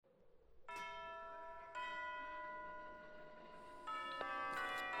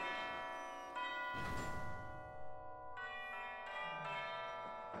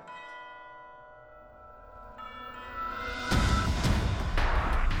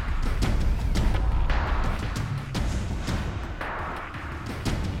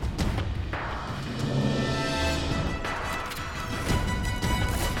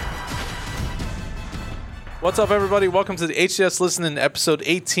What's up, everybody? Welcome to the HCS Listening, episode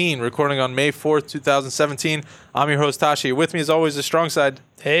 18, recording on May 4th, 2017. I'm your host, Tashi. With me, as always, the strong side.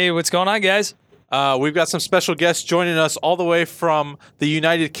 Hey, what's going on, guys? We've got some special guests joining us all the way from the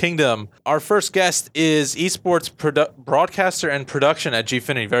United Kingdom. Our first guest is esports broadcaster and production at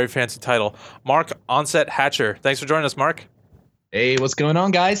Gfinity. Very fancy title. Mark Onset Hatcher. Thanks for joining us, Mark. Hey, what's going on,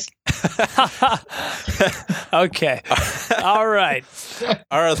 guys? Okay. All right.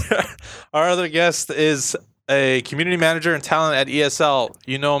 Our other guest is a community manager and talent at ESL.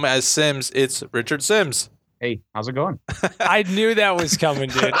 You know him as Sims. It's Richard Sims. Hey, how's it going? I knew that was coming,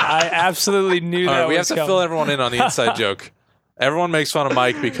 dude. I absolutely knew All that right, we have was to coming. fill everyone in on the inside joke. Everyone makes fun of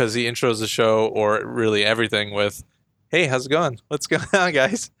Mike because he intros the show, or really everything, with, hey, how's it going? What's going on,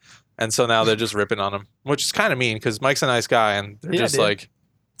 guys? And so now they're just ripping on him, which is kind of mean because Mike's a nice guy, and they're just dude. like...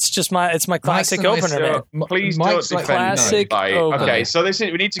 It's my classic opener, man. Please Mike's don't like defend classic Mike. opener. Okay, so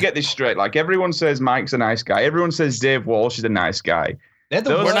we need to get this straight. Like, everyone says Mike's a nice guy. Everyone says Dave Walsh is a nice guy. They're the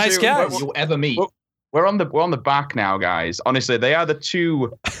Those worst nice guys. you'll ever meet. We're on the back now, guys. Honestly, they are the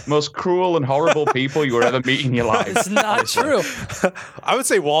two most cruel and horrible people you will ever meet in your life. It's not true. I would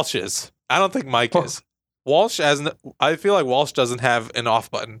say Walsh is. I don't think Mike is. Walsh hasn't... I feel like Walsh doesn't have an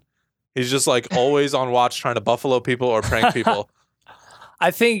off button. He's just like always on watch trying to buffalo people or prank people. I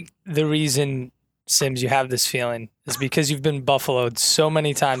think the reason, Sims, you have this feeling is because you've been buffaloed so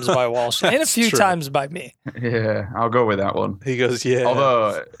many times by Walsh and a That's few true. times by me. Yeah, I'll go with that one. He goes, yeah.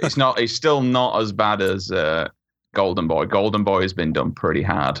 Although it's still not as bad as Golden Boy. Golden Boy has been done pretty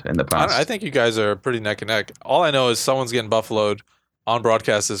hard in the past. I think you guys are pretty neck and neck. All I know is someone's getting buffaloed on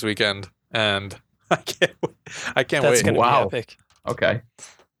broadcast this weekend, and I can't That's wait. going to Wow. be epic. Okay.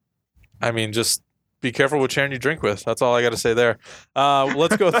 I mean, just be careful what chair you drink with. That's all I got to say there.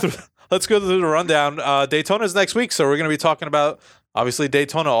 Let's go through. Let's go through the rundown. Daytona's next week, so we're going to be talking about obviously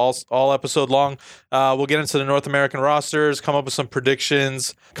Daytona all episode long. We'll get into the North American rosters, come up with some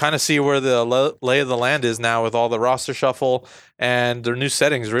predictions, kind of see where the lay of the land is now with all the roster shuffle and their new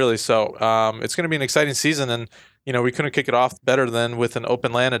settings, really. So it's going to be an exciting season, and we couldn't kick it off better than with an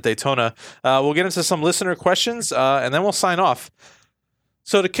open LAN at Daytona. We'll get into some listener questions, and then we'll sign off.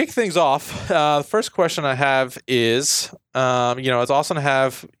 So to kick things off, the first question I have is, it's awesome to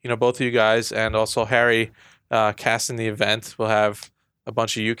have, both of you guys and also Harry casting the event. We'll have a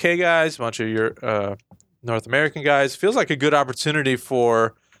bunch of UK guys, a bunch of your North American guys. Feels like a good opportunity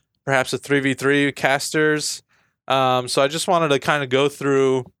for perhaps a 3v3 casters. So I just wanted to kind of go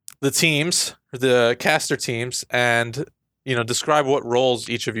through the teams, the caster teams, and, describe what roles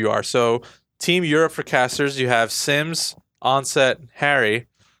each of you are. So Team Europe for casters, you have Sims, Onset, Harry.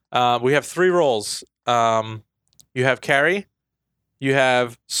 We have three roles. You have carry, you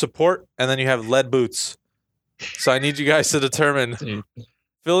have support, and then you have lead boots. So I need you guys to determine,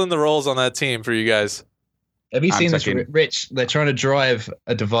 fill in the roles on that team for you guys. Have you I'm seen this, taking- Rich? They're trying to drive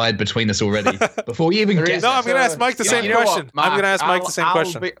a divide between us already. Before we even get No, I'm going to ask Mike the same You know what, question. Mark? I'm going to ask Mike the same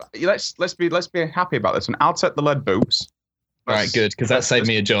question. Let's be happy about this one. I'll take the lead boots. All right, good, because that saved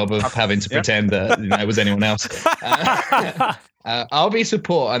me a job of having to pretend that it was anyone else. I'll be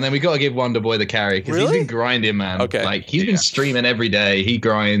support, and then we got to give Wonder Boy the carry because Really? he's been grinding, man. Okay. Like he's been streaming every day. He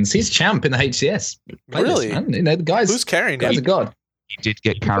grinds. He's champ in the HCS. Players, Really? man. The guys. Who's carrying Guy's a you? god. He did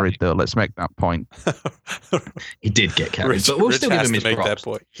get carried though. Let's make that point. He did get carried, Rich, but we'll Rich still give has him to his make that props.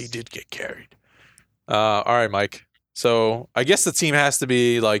 point. He did get carried. All right, Mike. So I guess the team has to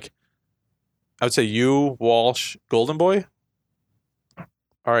be like, I would say you, Walsh, Golden Boy.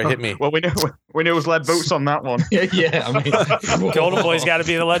 All right, hit me. Well, we know it was lead boots on that one. Yeah, I mean, Golden Boy's got to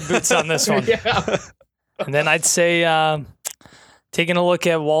be the lead boots on this one. Yeah. And then I'd say, taking a look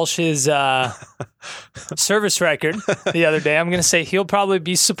at Walsh's service record the other day, I'm going to say he'll probably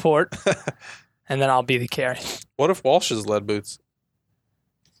be support, and then I'll be the carry. What if Walsh is lead boots?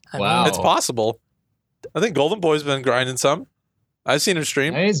 I mean, Wow. It's possible. I think Golden Boy's been grinding some. I've seen him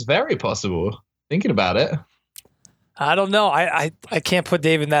stream. It's very possible. Thinking about it. I don't know. I can't put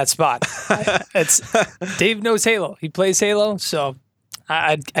Dave in that spot. Dave knows Halo. He plays Halo, so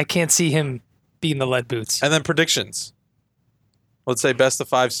I can't see him being the lead boots. And then predictions. Let's say best of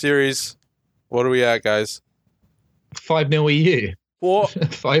 5 series. What are we at, guys? 5-0 EU. Well,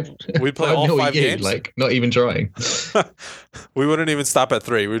 5. we play all 5-0 5 EU, games. like not even trying. We wouldn't even stop at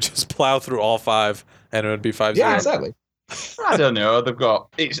 3. We would just plow through all 5, and it would be 5-0. Yeah, exactly. I don't know. They've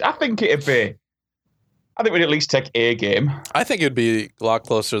got. I think it'd be. I think we'd at least take a game. I think it'd be a lot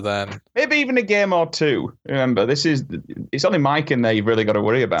closer than... Maybe even a game or two. Remember, it's only Mike in there you've really got to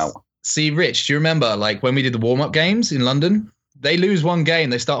worry about. See, Rich, do you remember like when we did the warm-up games in London? they lose one game,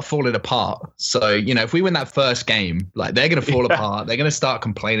 they start falling apart. So, if we win that first game, like they're going to fall apart. They're going to start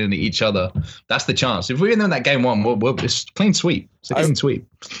complaining to each other. That's the chance. If we win that game 1, we'll it's clean sweep. It's a clean sweep.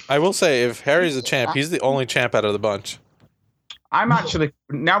 I will say, if Harry's a champ, he's the only champ out of the bunch. I'm actually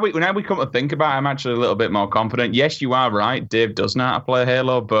now we come to think about it, I'm actually a little bit more confident. Yes, you are right. Dave does know how to play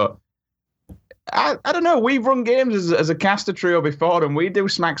Halo, but I don't know. We've run games as a caster trio before, and we do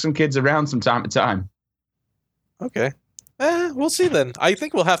smack some kids around from time to time. Okay. We'll see then. I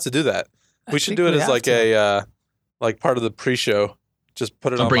think we'll have to do that. We should do it as like a part of the pre-show. Just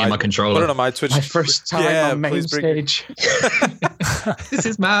put it on my controller. Put it on my Twitch. My first time on main stage. This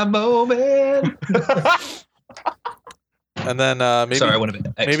is my moment. And then maybe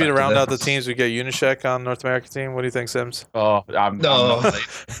to round out the teams, we get Unyshek on North America team. What do you think, Sims? Oh, I'm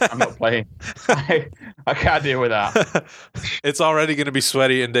not playing. I can't deal with that. It's already going to be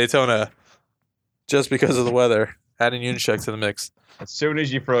sweaty in Daytona just because of the weather. Adding Unyshek to the mix. As soon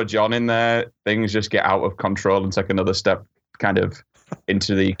as you throw John in there, things just get out of control and take another step kind of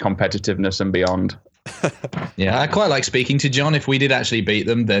into the competitiveness and beyond. Yeah, I quite like speaking to John. If we did actually beat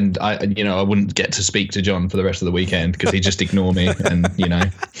them, then I wouldn't get to speak to John for the rest of the weekend because he'd just ignore me. And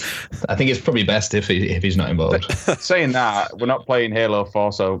I think it's probably best if he's not involved. Saying that, we're not playing Halo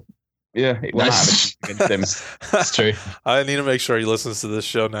 4, so yeah, it will happen against him. That's true. I need to make sure he listens to this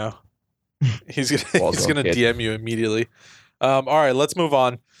show now. He's gonna DM you immediately. All right, let's move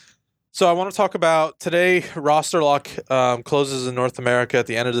on. So I want to talk about today. Roster lock closes in North America at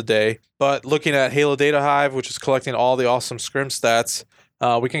the end of the day. But looking at Halo Data Hive, which is collecting all the awesome scrim stats,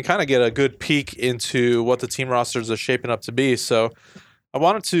 we can kind of get a good peek into what the team rosters are shaping up to be. So I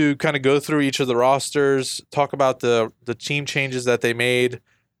wanted to kind of go through each of the rosters, talk about the team changes that they made,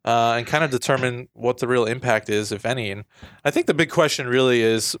 and kind of determine what the real impact is, if any. And I think the big question really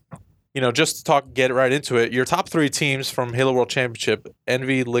is, just to get right into it, your top 3 teams from Halo World Championship,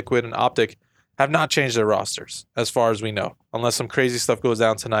 Envy, Liquid, and Optic, have not changed their rosters, as far as we know, unless some crazy stuff goes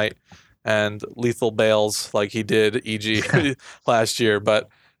down tonight and Lethal bails like he did EG last year. But,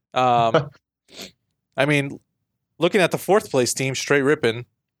 I mean, looking at the 4th place team, Straight Rippin',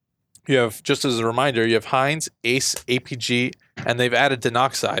 you have, just as a reminder, you have Heinz, Ace, APG, and they've added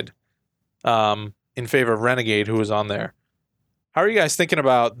Denoxide in favor of Renegade, who was on there. How are you guys thinking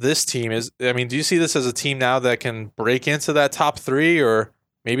about this team? Do you see this as a team now that can break into that top 3, or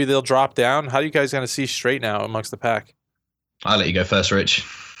maybe they'll drop down? How are you guys going to see Straight now amongst the pack? I'll let you go first, Rich.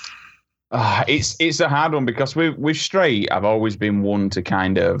 It's a hard one because with Straight, I've always been one to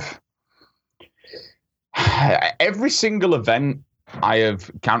kind of every single event I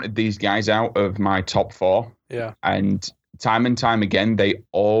have counted these guys out of my top 4. Yeah, and time again, they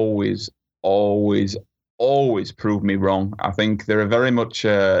always prove me wrong. I think they're very much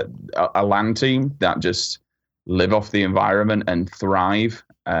a LAN team that just live off the environment and thrive.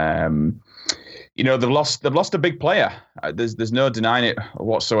 They've lost a big player. There's no denying it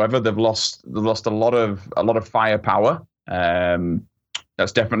whatsoever. They've lost a lot of firepower.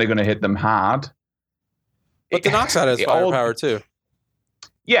 That's definitely going to hit them hard. But Denoxide has firepower too.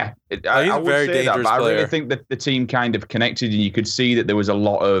 Yeah, I would very say that. But I player. really think that the team kind of connected, and you could see that there was a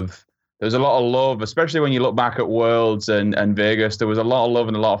lot of love, especially when you look back at Worlds and Vegas. There was a lot of love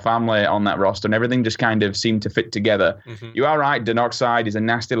and a lot of family on that roster, and everything just kind of seemed to fit together. Mm-hmm. You are right, Denoxide is a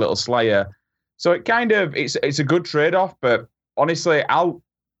nasty little slayer. So it kind of it's a good trade-off, but honestly, I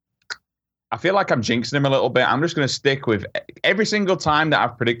feel like I'm jinxing him a little bit. I'm just going to stick with every single time that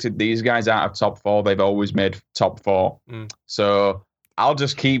I've predicted these guys out of top 4, they've always made top 4. So I'll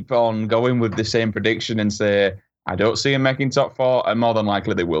just keep on going with the same prediction and say I don't see them making top 4, and more than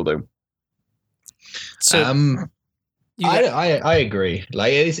likely they will do. So I agree.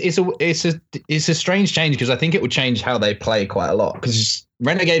 Like it's a strange change because I think it would change how they play quite a lot. Because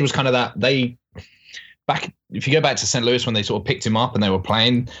Renegade was kind of that if you go back to St. Louis when they sort of picked him up and they were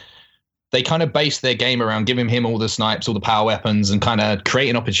playing, they kind of based their game around giving him all the snipes, all the power weapons, and kind of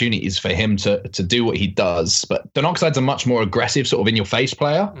creating opportunities for him to do what he does. But Denoxide's a much more aggressive sort of in your face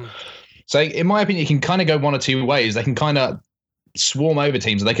player. So in my opinion, you can kind of go one or two ways. They can kind of swarm over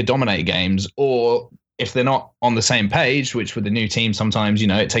teams, they could dominate games, or if they're not on the same page, which with the new team sometimes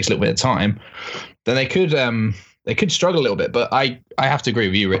it takes a little bit of time, then they could struggle a little bit. But I have to agree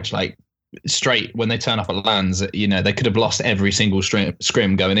with you, Rich. Like Straight, when they turn up at LANs, they could have lost every single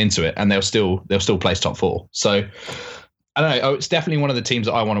scrim going into it, and they'll still place top 4. So I don't know. It's definitely one of the teams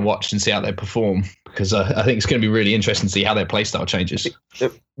that I want to watch and see how they perform, because I think it's going to be really interesting to see how their playstyle changes.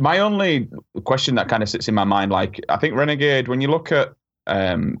 My only question that kind of sits in my mind, like I think Renegade, when you look at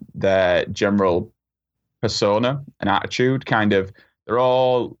their general persona and attitude, kind of they're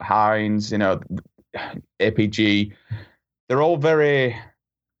all Heinz, APG. they're all very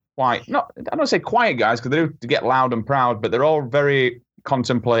quiet. I don't say quiet guys because they do get loud and proud, but they're all very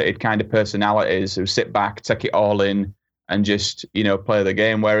contemplated kind of personalities who sit back, take it all in, and just play the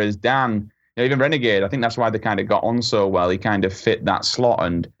game. Whereas Dan, even Renegade, I think that's why they kind of got on so well. He kind of fit that slot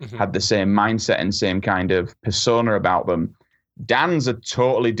and had the same mindset and same kind of persona about them. Dan's a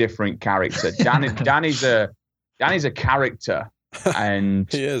totally different character. Danny's a character, and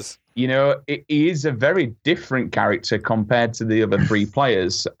he is. He is a very different character compared to the other three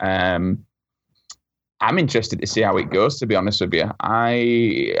players. I'm interested to see how it goes, to be honest with you.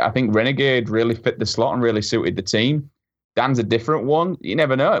 I think Renegade really fit the slot and really suited the team. Dan's a different one. You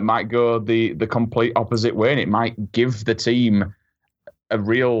never know. It might go the complete opposite way, and it might give the team a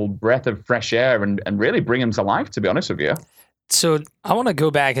real breath of fresh air and really bring them to life, to be honest with you. So I want to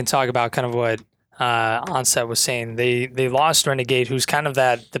go back and talk about kind of what Onset was saying. They lost Renegade, who's kind of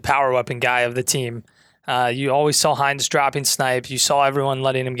the power weapon guy of the team. You always saw Hines dropping snipe. You saw everyone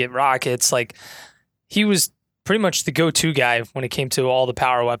letting him get rockets. Like, he was pretty much the go-to guy when it came to all the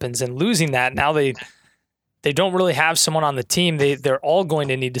power weapons. And losing that, now they don't really have someone on the team. They're all going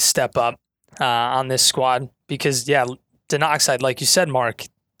to need to step up on this squad because, Denoxide, like you said, Mark,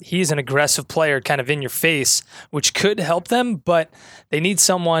 he's an aggressive player kind of in your face, which could help them, but they need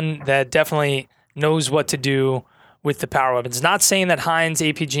someone that definitely knows what to do with the power weapons. Not saying that Hines,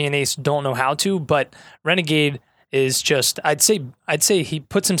 APG, and Ace don't know how to, but Renegade is just, I'd say he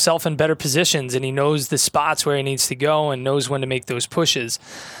puts himself in better positions and he knows the spots where he needs to go and knows when to make those pushes.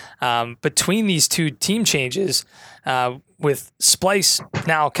 Between these two team changes, with Splyce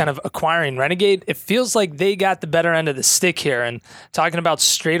now kind of acquiring Renegade, it feels like they got the better end of the stick here. And talking about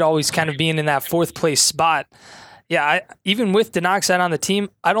Straight always kind of being in that fourth place spot, even with Denoxide on the team,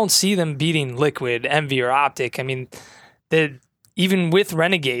 I don't see them beating Liquid, Envy, or Optic. I mean, even with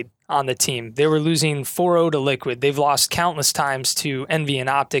Renegade on the team, they were losing 4-0 to Liquid. They've lost countless times to Envy and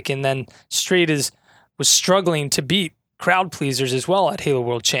Optic, and then Straight was struggling to beat crowd pleasers as well at Halo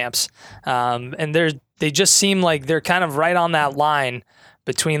World Champs. And they just seem like they're kind of right on that line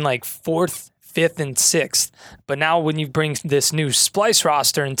between like 4th, 5th, and 6th. But now when you bring this new Splyce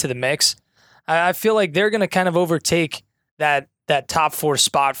roster into the mix, I feel like they're going to kind of overtake that top 4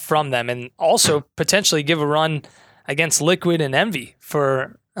 spot from them and also potentially give a run against Liquid and Envy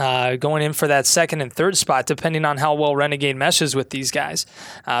for going in for that 2nd and 3rd spot, depending on how well Renegade meshes with these guys.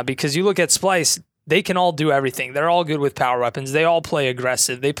 Because you look at Splyce, they can all do everything. They're all good with power weapons. They all play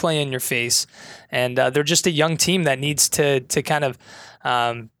aggressive. They play in your face. And they're just a young team that needs to kind of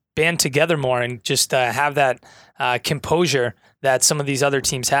band together more and just have that composure that some of these other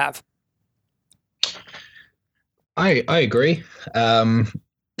teams have. I agree.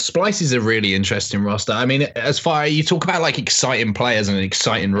 Splyce is a really interesting roster. I mean, as far as you talk about like exciting players and an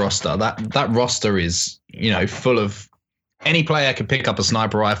exciting roster, that roster is, full of any player can pick up a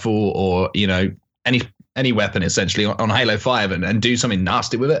sniper rifle or, any weapon essentially on Halo 5 and do something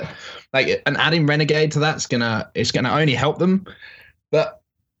nasty with it. Like, and adding Renegade to that's it's gonna only help them. But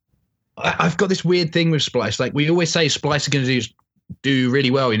I've got this weird thing with Splyce. Like, we always say Splyce are gonna do really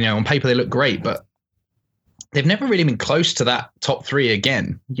well. On paper they look great, but they've never really been close to that top 3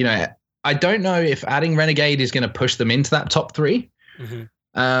 again. I don't know if adding Renegade is going to push them into that top 3.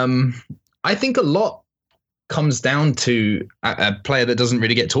 Mm-hmm. I think a lot comes down to a player that doesn't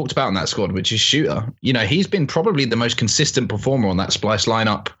really get talked about in that squad, which is Shooter. He's been probably the most consistent performer on that Splyce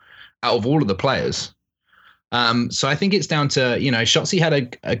lineup out of all of the players. So I think it's down to, Shotzzy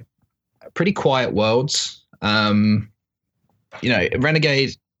had a pretty quiet Worlds.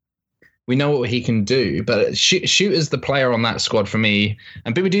 Renegade, we know what he can do, but Shooter's the player on that squad for me.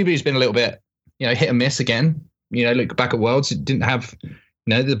 And Bibidubu's been a little bit, hit and miss again. Look back at Worlds, it didn't have,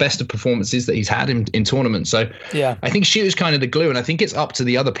 the best of performances that he's had in tournaments. So yeah, I think Shooter's kind of the glue, and I think it's up to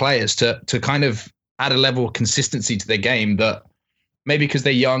the other players to kind of add a level of consistency to their game that maybe because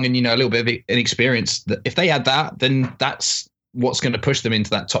they're young and, a little bit of inexperienced, that if they add that, then that's what's going to push them into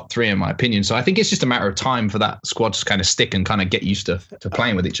that top 3, in my opinion. So I think it's just a matter of time for that squad to kind of stick and kind of get used to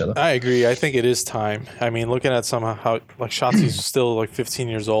playing with each other. I agree. I think it is time. I mean, looking at how like Shotzzy's still like 15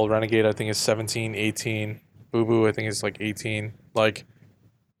 years old. Renegade, I think, is 17, 18. Boo Boo, I think, is like 18. Like,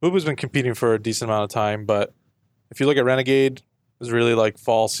 Boo Boo's been competing for a decent amount of time, but if you look at Renegade, it was really like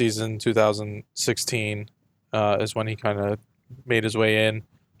fall season 2016 is when he kind of made his way in.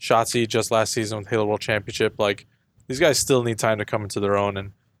 Shotzzy just last season with Halo World Championship. Like, these guys still need time to come into their own,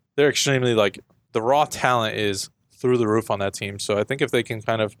 and they're extremely, like, the raw talent is through the roof on that team. So I think if they can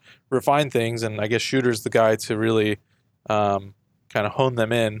kind of refine things, and I guess Shooter's the guy to really kind of hone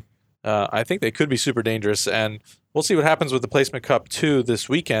them in, I think they could be super dangerous. And we'll see what happens with the Placement Cup 2 this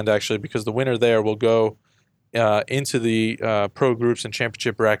weekend, actually, because the winner there will go into the pro groups and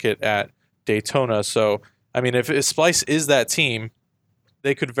championship bracket at Daytona. So, I mean, if Splice is that team,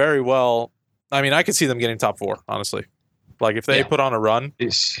 they could very well. I mean, I could see them getting top 4, honestly. Like if they put on a run,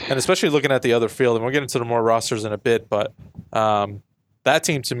 and especially looking at the other field, and we'll get into the more rosters in a bit, but that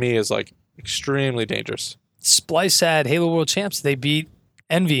team to me is like extremely dangerous. Splice had Halo World Champs. They beat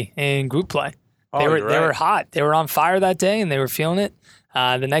Envy in group play. They were hot. They were on fire that day, and they were feeling it.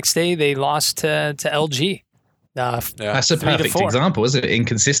 The next day, they lost to LG. That's a perfect example, isn't it?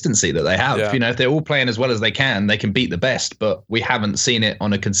 Inconsistency that they have. Yeah. You know, if they're all playing as well as they can beat the best, but we haven't seen it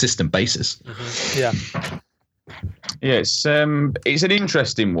on a consistent basis. Mm-hmm. Yeah. Yeah, it's an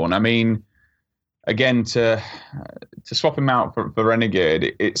interesting one. I mean, again, to swap him out for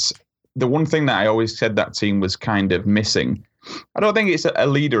Renegade, it's the one thing that I always said that team was kind of missing. I don't think it's a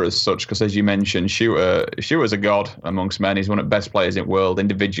leader as such, because as you mentioned, Shooter's a god amongst men. He's one of the best players in the world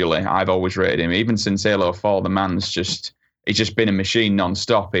individually. I've always rated him. Even since Halo 4, the man's he's just been a machine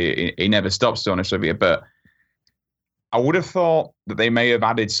non-stop. He never stops, to be honest with you. But I would have thought that they may have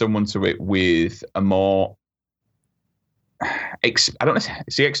added someone to it with a more I don't know,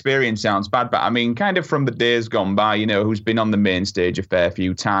 see, experience sounds bad, but I mean, kind of from the days gone by, you know, who's been on the main stage a fair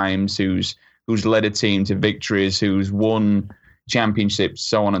few times, who's led a team to victories, who's won championships,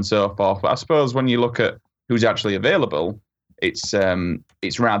 so on and so forth. But I suppose when you look at who's actually available, it's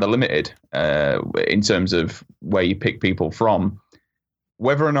rather limited in terms of where you pick people from.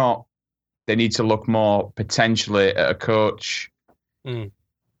 Whether or not they need to look more potentially at a coach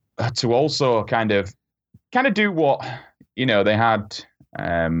to also kind of do what, you know, they had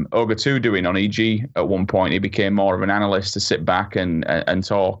Ogre 2 doing on EG at one point. He became more of an analyst to sit back and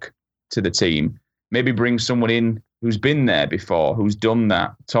talk to the team. Maybe bring someone in who's been there before, who's done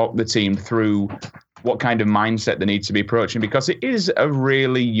that, talk the team through what kind of mindset they need to be approaching, because it is a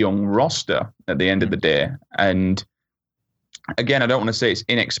really young roster at the end of the day. And again, I don't want to say it's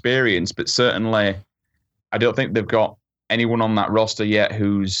inexperienced, but certainly I don't think they've got anyone on that roster yet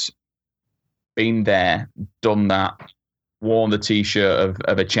who's been there, done that, worn the T-shirt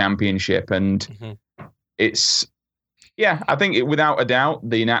of a championship. And it's, I think without a doubt,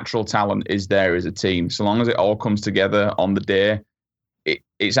 the natural talent is there as a team. So long as it all comes together on the day,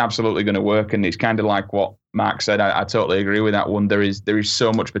 it's absolutely going to work. And it's kind of like what Mark said. I totally agree with that one. There is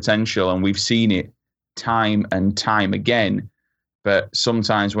so much potential, and we've seen it time and time again. But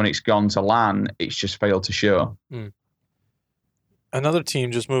sometimes when it's gone to LAN, it's just failed to show. Another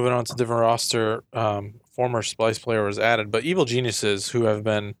team, just moving on to different roster, former Splice player was added, but Evil Geniuses, who have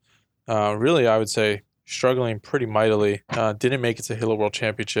been really, I would say, struggling pretty mightily, didn't make it to Halo World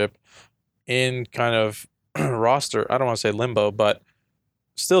Championship in kind of roster, I don't want to say limbo, but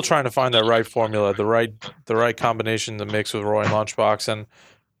still trying to find that right formula, the right combination to mix with Roy and Lunchbox. And,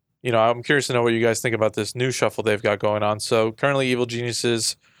 you know, I'm curious to know what you guys think about this new shuffle they've got going on. So currently Evil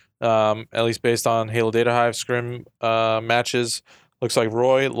Geniuses, at least based on Halo Data Hive scrim matches, looks like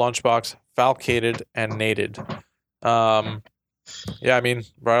Roy, Lunchbox, Falcated, and Nated. I mean,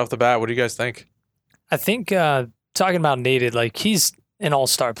 right off the bat, what do you guys think? I think talking about Nated, like, he's an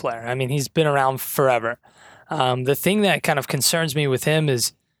all-star player. I mean, he's been around forever. The thing that kind of concerns me with him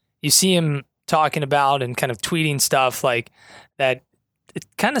is you see him talking about and kind of tweeting stuff like that. It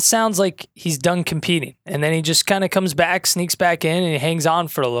kind of sounds like he's done competing, and then he just kind of comes back, sneaks back in, and he hangs on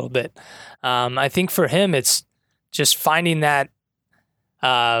for a little bit. I think for him, it's just finding that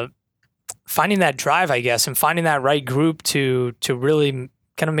drive, I guess, and finding that right group to really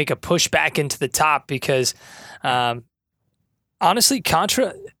kind of make a push back into the top, because honestly,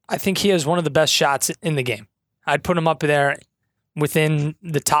 Contra, I think he has one of the best shots in the game. I'd put him up there within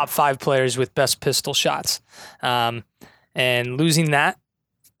the top 5 players with best pistol shots. And losing that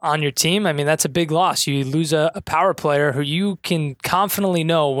on your team, I mean, that's a big loss. You lose a power player who you can confidently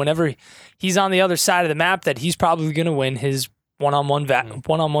know whenever he's on the other side of the map that he's probably going to win his one-on-one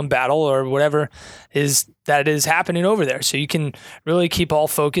battle or whatever is happening over there. So you can really keep all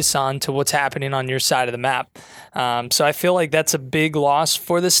focus on to what's happening on your side of the map. So I feel like that's a big loss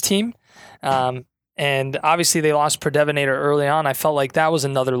for this team. And obviously they lost Predevinator early on. I felt like that was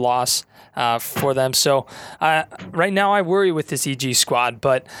another loss for them. So right now I worry with this EG squad,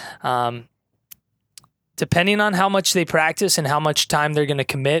 but depending on how much they practice and how much time they're going to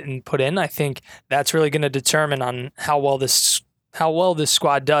commit and put in, I think that's really going to determine on how well this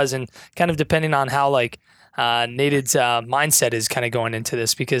squad does, and kind of depending on how Nated's mindset is kind of going into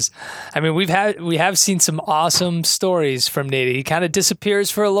this, because I mean we have seen some awesome stories from Nated. He kind of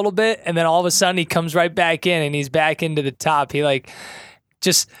disappears for a little bit, and then all of a sudden he comes right back in, and he's back into the top. He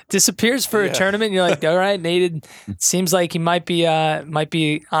just disappears for a tournament. You're like, all right, Nate, seems like he might be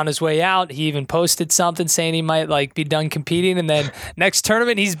on his way out. He even posted something saying he might like be done competing, and then next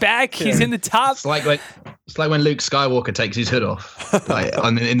tournament he's back. He's in the top. It's like when Luke Skywalker takes his hood off, like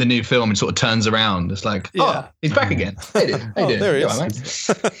in the new film, and sort of turns around. It's like, he's back again. Hey, dude. There he is. Right,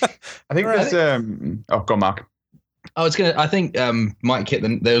 I think there's go on, Mark. I think Mike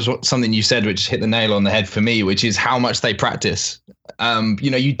there was something you said which hit the nail on the head for me, which is how much they practice.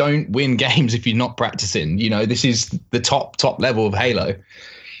 You don't win games if you're not practicing. This is the top level of Halo.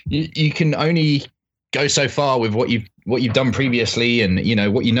 You can only go so far with what you've done previously, and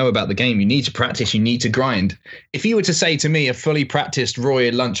what you know about the game. You need to practice. You need to grind. If you were to say to me a fully practiced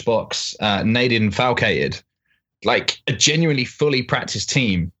Roy, Lunchbox, Nadine, Falcated, like a genuinely fully practiced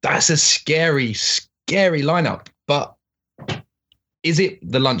team, that's a scary lineup. But is it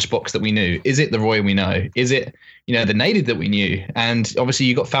the Lunchbox that we knew? Is it the Roy we know? Is it, the Native that we knew? And obviously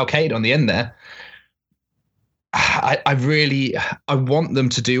you got Falcade on the end there. I want them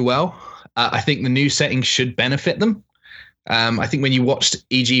to do well. I think the new settings should benefit them. I think when you watched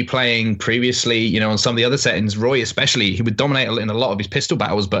EG playing previously, on some of the other settings, Roy especially, he would dominate in a lot of his pistol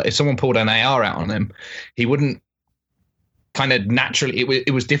battles. But if someone pulled an AR out on him, he wouldn't kind of naturally,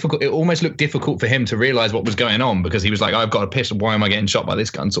 it was difficult. It almost looked difficult for him to realize what was going on, because he was like, I've got a pistol. Why am I getting shot by this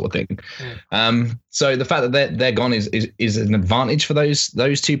gun, sort of thing? So the fact that they're gone is an advantage for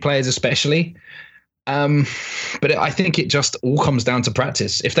those two players, especially. But I think it just all comes down to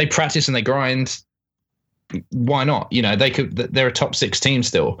practice. If they practice and they grind, why not? They're a top 6 team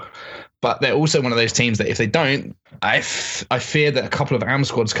still, but they're also one of those teams that if they don't, I fear that a couple of AM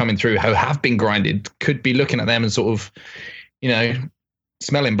squads coming through who have been grinded could be looking at them and sort of,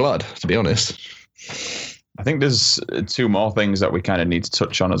 smelling blood, to be honest. I think there's 2 more things that we kind of need to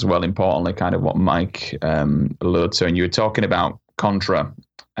touch on as well. Importantly, kind of what Mike alluded to, and you were talking about Contra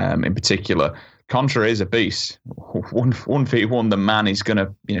in particular. Contra is a beast. 1v1, the man is gonna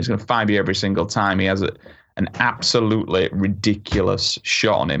 5 you every single time. He has an absolutely ridiculous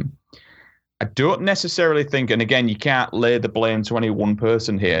shot on him. I don't necessarily think, and again, you can't lay the blame to any one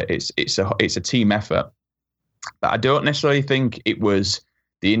person here. It's a team effort, but I don't necessarily think it was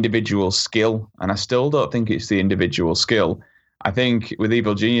the individual skill, and I still don't think it's the individual skill. I think with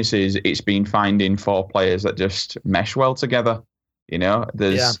Evil Geniuses, it's been finding 4 players that just mesh well together.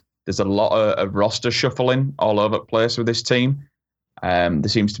 There's a lot of roster shuffling all over the place with this team. There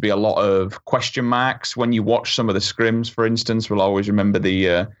seems to be a lot of question marks when you watch some of the scrims. For instance, we'll always remember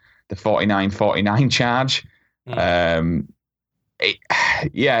the 49-49 charge.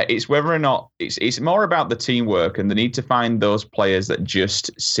 It's whether or not it's more about the teamwork, and the need to find those players that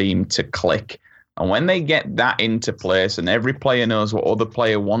just seem to click. And when they get that into place, and every player knows what other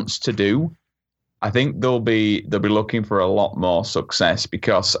player wants to do, I think they'll be looking for a lot more success,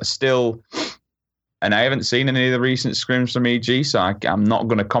 because and I haven't seen any of the recent scrims from EG, so I'm not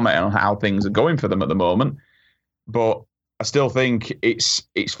going to comment on how things are going for them at the moment. But I still think it's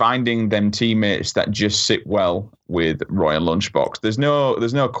finding them teammates that just sit well with Roy and Lunchbox. There's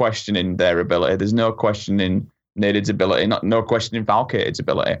no questioning their ability. There's no questioning Naded's ability. No questioning Falcated's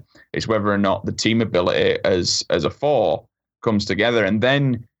ability. It's whether or not the team ability as a 4 comes together. And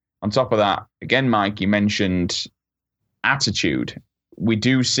then on top of that, again, Mike, you mentioned attitude. We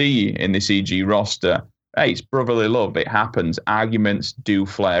do see in this EG roster, hey, it's brotherly love. It happens. Arguments do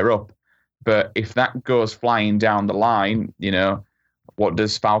flare up. But if that goes flying down the line, what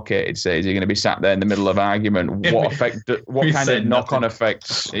does Falcated say? Is he going to be sat there in the middle of argument? What effect? What kind of knock-on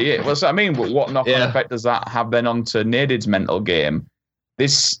effects? Yeah, what's that I mean? What knock-on effect does that have then onto Naded's mental game?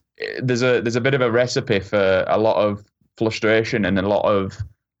 There's a bit of a recipe for a lot of frustration and a lot of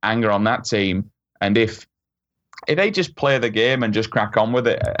anger on that team. And if they just play the game and just crack on with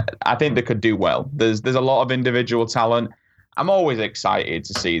it, I think they could do well. There's a lot of individual talent. I'm always excited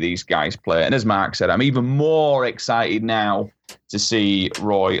to see these guys play. And as Mark said, I'm even more excited now to see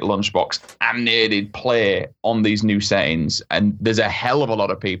Roy, Lunchbox, and Naded play on these new settings. And there's a hell of a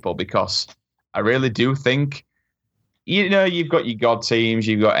lot of people, because I really do think, you've got your God teams,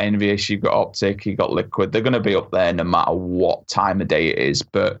 you've got Envious, you've got Optic, you've got Liquid. They're going to be up there no matter what time of day it is.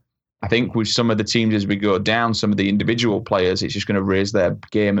 But I think with some of the teams as we go down, some of the individual players, it's just going to raise their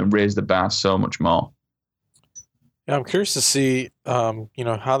game and raise the bar so much more. Yeah, I'm curious to see,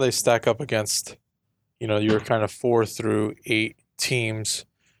 how they stack up against, your kind of 4 through 8 teams.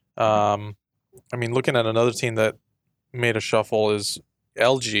 Looking at another team that made a shuffle is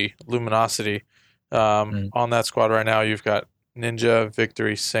LG, Luminosity. On that squad right now, you've got Ninja,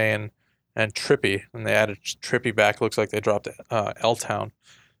 Victory, Saiyan, and Trippy. And they added Trippy back. Looks like they dropped L-Town.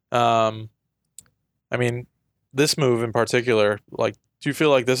 This move in particular, like, Do you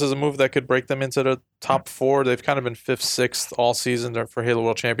feel like this is a move that could break them into the top 4? They've kind of been 5th, 6th all season for Halo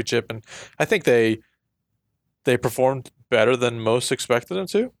World Championship, and I think they performed better than most expected them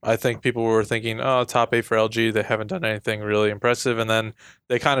to. I think people were thinking, oh, top 8 for LG. They haven't done anything really impressive, and then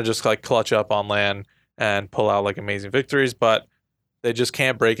they kind of just like clutch up on LAN and pull out like amazing victories, but they just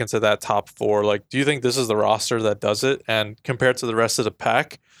can't break into that top 4. Like, do you think this is the roster that does it? And compared to the rest of the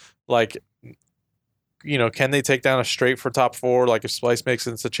pack, like, you know, can they take down a straight for top 4? Like, if Splyce makes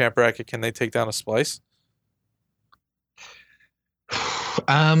it into champ bracket, can they take down a Splyce?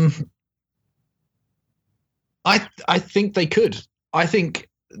 I think they could. I think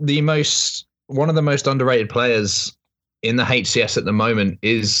one of the most underrated players in the HCS at the moment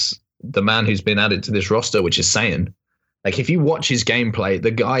is the man who's been added to this roster, which is Saiyan. Like, if you watch his gameplay,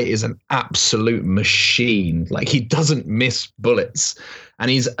 the guy is an absolute machine. Like, he doesn't miss bullets. And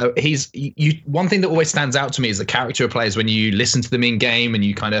one thing that always stands out to me is the character of players when you listen to them in game and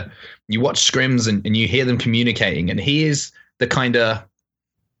you watch scrims and you hear them communicating. And he is the kind of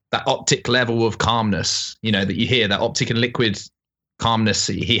that optic level of calmness, you know, that you hear, that optic and liquid calmness.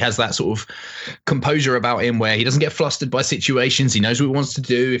 He has that sort of composure about him where he doesn't get flustered by situations. He knows what he wants to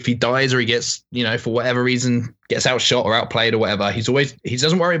do. If he dies or he gets, you know, for whatever reason, gets outshot or outplayed or whatever, he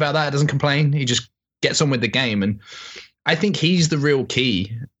doesn't worry about that. Doesn't complain. He just gets on with the game. And I think he's the real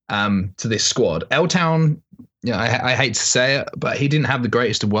key to this squad. L-Town, you know, I hate to say it, but he didn't have the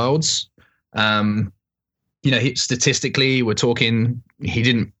greatest of worlds. You know, statistically, we're talking, he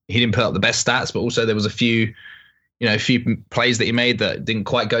didn't put up the best stats, but also there was a few plays that he made that didn't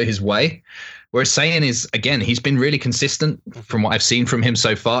quite go his way. Whereas Saiyan is, again, he's been really consistent from what I've seen from him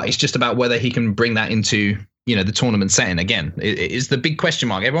so far. It's just about whether he can bring that into, you know, the tournament setting. Again, it is the big question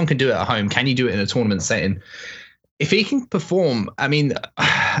mark. Everyone can do it at home. Can you do it in a tournament setting? If he can perform, I mean,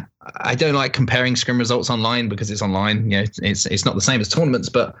 I don't like comparing scrim results online because it's online. You know, it's not the same as tournaments,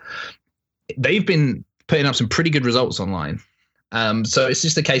 but they've been putting up some pretty good results online. So it's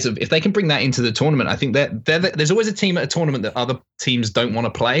just a case of if they can bring that into the tournament, I think there's always a team at a tournament that other teams don't want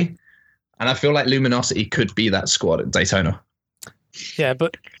to play. And I feel like Luminosity could be that squad at Daytona. Yeah,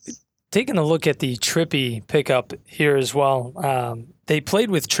 but taking a look at the Trippy pickup here as well, they played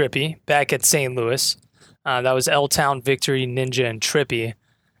with Trippy back at St. Louis. That was L-Town, Victory, Ninja, and Trippy.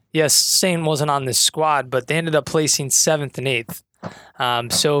 Yes, Saint wasn't on this squad, but they ended up placing 7th and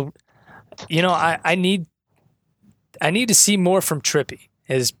 8th. So, you know, I need to see more from Trippy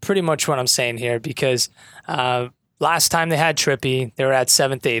is pretty much what I'm saying here, because last time they had Trippy, they were at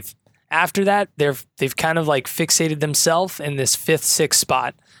 7th, 8th. After that, they've kind of like fixated themselves in this 5th, 6th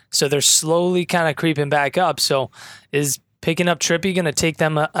spot. So they're slowly kind of creeping back up. So is picking up Trippy going to take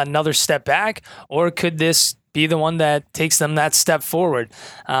them another step back, or could this be the one that takes them that step forward?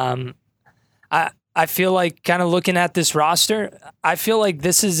 I feel like kind of looking at this roster, I feel like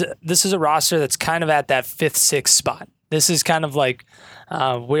this is a roster that's kind of at that 5th, 6th spot. This is kind of like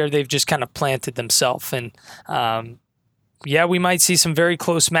where they've just kind of planted themselves. And yeah, we might see some very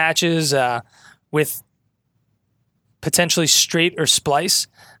close matches with potentially Straight or Splyce.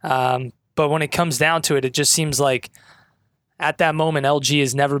 But when it comes down to it, it just seems like at that moment, LG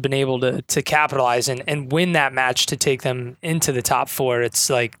has never been able to capitalize and win that match to take them into the top 4. It's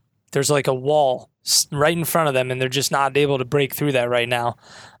like there's like a wall right in front of them, and they're just not able to break through that right now.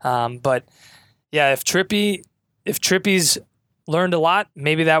 But yeah, if Trippy's learned a lot,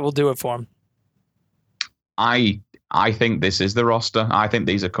 maybe that will do it for him. I think this is the roster. I think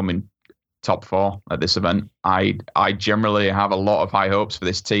these are coming top 4 at this event. I generally have a lot of high hopes for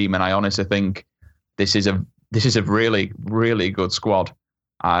this team, and I honestly think this is a really, really good squad.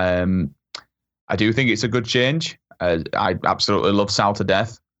 I do think it's a good change. I absolutely love Sal to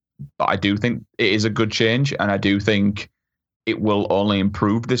death, but I do think it is a good change, and I do think it will only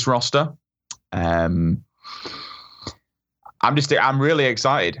improve this roster. I'm really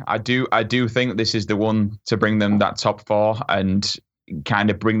excited. I do think this is the one to bring them that top 4 and kind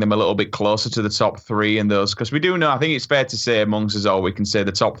of bring them a little bit closer to the top 3 in those, because we do know, I think it's fair to say amongst us all, we can say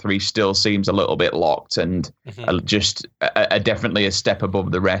the top 3 still seems a little bit locked and just definitely a step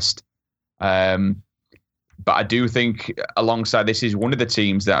above the rest. But I do think alongside this is one of the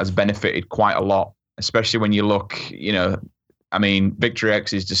teams that has benefited quite a lot, especially when you look, you know, I mean, Victory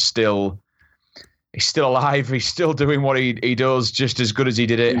X is just he's still alive. He's still doing what he does just as good as he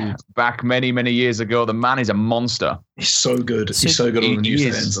did it back many, many years ago. The man is a monster. He's so good. He's so good on the news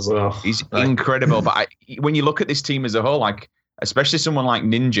ends as well. He's incredible. But when you look at this team as a whole, like especially someone like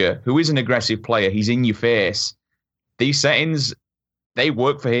Ninja, who is an aggressive player, he's in your face. These settings, they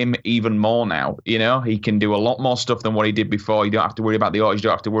work for him even more now. You know, he can do a lot more stuff than what he did before. You don't have to worry about the autos. You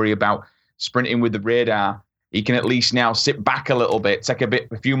don't have to worry about sprinting with the radar. he can at least now sit back a little bit, take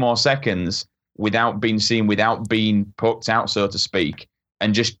a few more seconds without being seen, without being poked out, so to speak,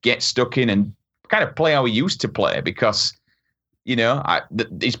 and just get stuck in and kind of play how he used to play. Because, you know,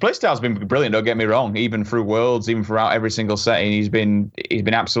 his play style's been brilliant. Don't get me wrong. Even through Worlds, even throughout every single setting, he's been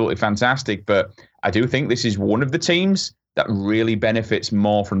absolutely fantastic. But I do think this is one of the teams that really benefits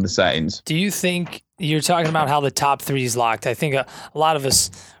more from the settings. Do you think you're talking about how the top three is locked? I think a lot of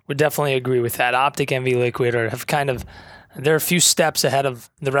us would definitely agree with that. Optic, Envy, Liquid have they're a few steps ahead of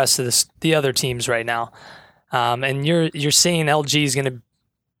the rest of the other teams right now. And you're saying LG is going to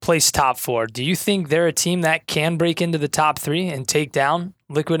place top 4. Do you think they're a team that can break into the top 3 and take down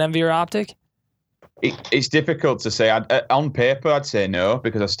Liquid, Envy, or Optic? It's difficult to say. On paper, I'd say no,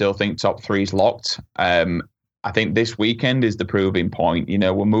 because I still think top 3 is locked. I think this weekend is the proving point. You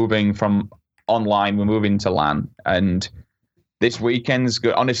know, we're moving from online, we're moving to LAN, and this weekend's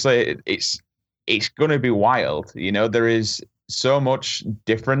good. Honestly, it's going to be wild. You know, there is so much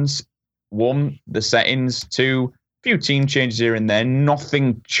difference. 1, the settings. 2, few team changes here and there,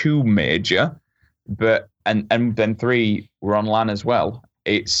 nothing too major. But and then 3, we're on LAN as well.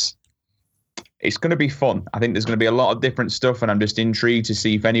 It's going to be fun. I think there's going to be a lot of different stuff, and I'm just intrigued to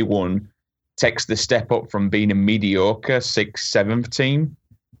see if anyone takes the step up from being a mediocre 6th, 7th team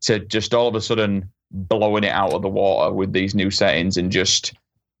to just all of a sudden blowing it out of the water with these new settings and just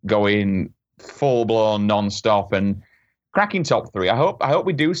going full blown non-stop and cracking top 3. I hope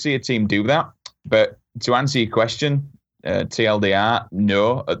we do see a team do that. But to answer your question, TLDR,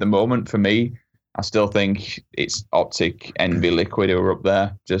 no, at the moment for me, I still think it's Optic, Envy, Liquid who are up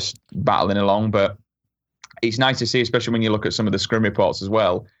there just battling along. But it's nice to see, especially when you look at some of the scrim reports as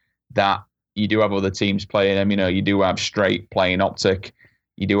well, that you do have other teams playing them. You know, you do have Straight playing Optic.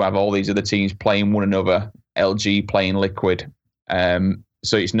 You do have all these other teams playing one another. LG playing Liquid.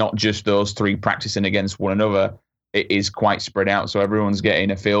 So it's not just those 3 practicing against one another. It is quite spread out. So everyone's getting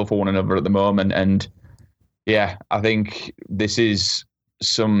a feel for one another at the moment. And yeah, I think this is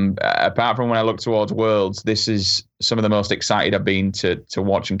apart from when I look towards Worlds, this is some of the most excited I've been to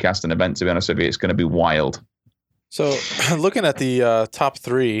watch and cast an event, to be honest with you. It's going to be wild. So looking at the top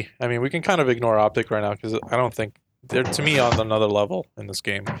 3, I mean, we can kind of ignore Optic right now because I don't think they're, to me, on another level in this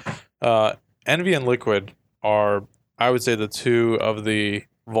game. Envy and Liquid are, I would say, the 2 of the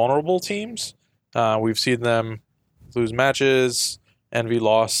vulnerable teams. We've seen them lose matches. Envy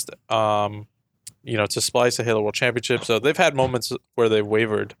lost, to Splyce at Halo World Championship. So they've had moments where they've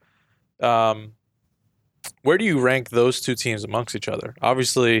wavered. Where do you rank those 2 teams amongst each other?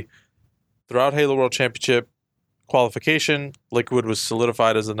 Obviously, throughout Halo World Championship qualification, Liquid was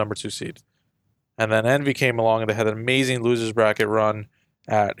solidified as the number 2 seed. And then Envy came along and they had an amazing losers bracket run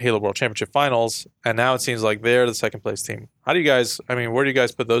at Halo World Championship Finals. And now it seems like they're the 2nd place team. Where do you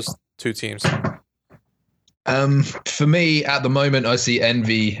guys put those 2 teams? For me, at the moment, I see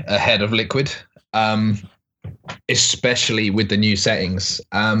Envy ahead of Liquid, especially with the new settings.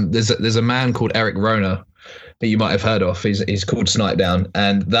 There's a man called Eric Rona that you might have heard of. He's called Snipedown,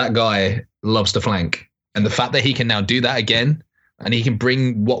 and that guy loves to flank. And the fact that he can now do that again, and he can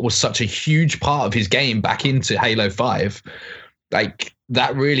bring what was such a huge part of his game back into Halo 5, like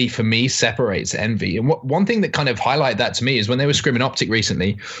that really, for me, separates Envy. And one thing that kind of highlighted that to me is when they were scrimming Optic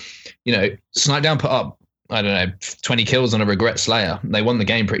recently, you know, Snipedown put up, 20 kills on a Regret Slayer. They won the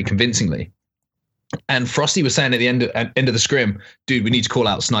game pretty convincingly. And Frosty was saying at the end of the scrim, dude, we need to call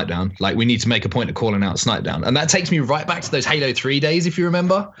out Snipedown. Like, we need to make a point of calling out Snipedown. And that takes me right back to those Halo 3 days, if you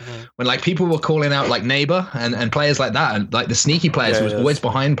remember, when like people were calling out like Neighbor and players like that, and like the sneaky players who was always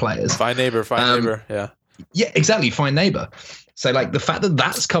behind players. Find Neighbor. Yeah. Yeah, exactly. Find Neighbor. So like the fact that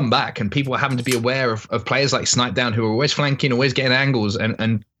that's come back and people are having to be aware of players like Snipedown who are always flanking, always getting angles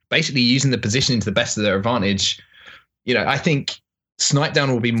and basically using the positioning to the best of their advantage. You know, I think Snipedown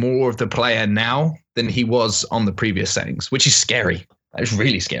will be more of the player now than he was on the previous settings, which is scary. It's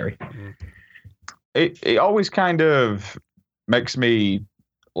really scary. It always kind of makes me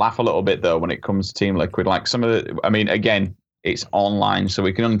laugh a little bit, though, when it comes to Team Liquid. Like some of the, I mean, again, it's online, so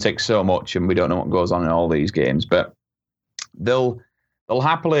we can only take so much, and we don't know what goes on in all these games. But they'll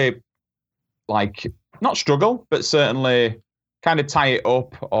happily, like, not struggle, but certainly kind of tie it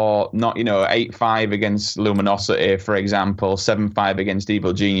up, or not, 8-5 against Luminosity, for example, 7-5 against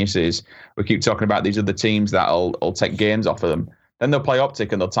Evil Geniuses. We keep talking about these other teams that'll take games off of them. Then they'll play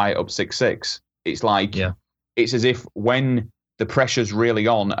Optic and they'll tie it up 6-6. It's like, It's as if when the pressure's really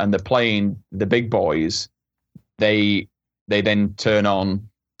on and they're playing the big boys, they then turn on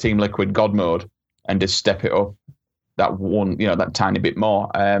Team Liquid God mode and just step it up that one, that tiny bit more.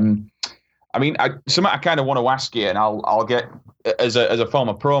 I mean, something I kind of want to ask you, and I'll get, as a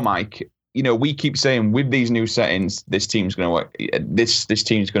former pro, Mike, we keep saying with these new settings, this team's going to work. This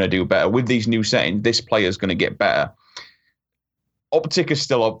team's going to do better. With these new settings, this player's going to get better. Optic is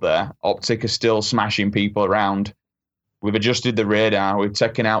still up there. Optic is still smashing people around. We've adjusted the radar. We've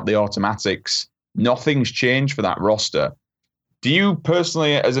taken out the automatics. Nothing's changed for that roster. Do you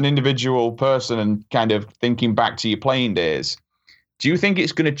personally, as an individual person and kind of thinking back to your playing days, do you think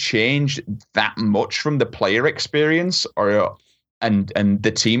it's going to change that much from the player experience and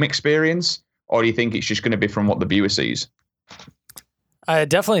the team experience? Or do you think it's just going to be from what the viewer sees? I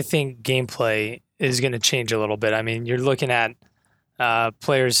definitely think gameplay is going to change a little bit. I mean, you're looking at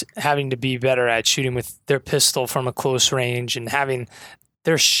players having to be better at shooting with their pistol from a close range and having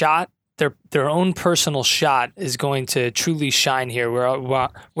their shot, their own personal shot is going to truly shine here. Where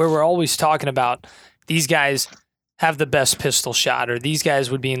we're always talking about these guys have the best pistol shot, or these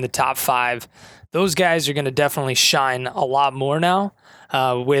guys would be in the top 5. Those guys are going to definitely shine a lot more now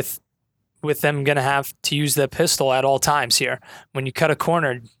with them going to have to use the pistol at all times here. When you cut a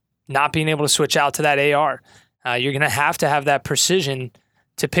corner, not being able to switch out to that AR, you're going to have that precision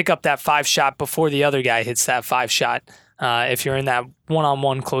to pick up that 5 shot before the other guy hits that 5 shot if you're in that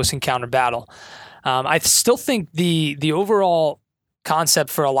one-on-one close encounter battle. I still think the overall concept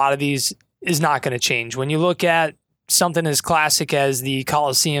for a lot of these is not going to change. When you look at something as classic as the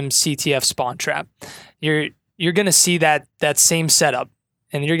Coliseum CTF spawn trap, you're going to see that same setup.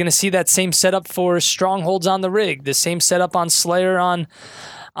 And you're going to see that same setup for Strongholds on the rig, the same setup on Slayer on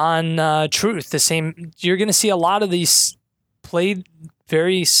Truth, the same. You're going to see a lot of these played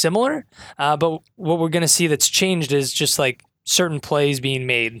very similar, but what we're going to see that's changed is just like certain plays being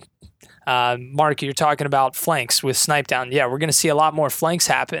made. Mark, you're talking about flanks with Snipe Down. Yeah, we're going to see a lot more flanks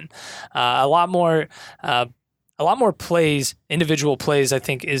happen. A lot more plays, individual plays, I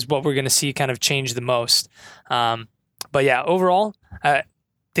think, is what we're going to see kind of change the most. But yeah, overall,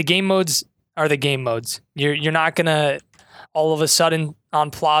 the game modes are the game modes. You're not going to all of a sudden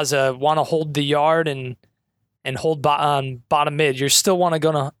on Plaza want to hold the yard and hold bottom mid. You're still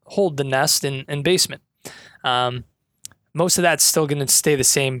going to hold the nest and basement. Most of that's still going to stay the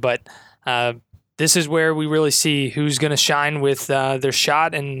same, but this is where we really see who's going to shine with their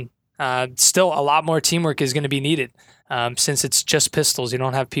shot, and still a lot more teamwork is going to be needed since it's just pistols. You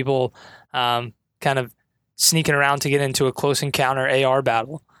don't have people kind of sneaking around to get into a close encounter AR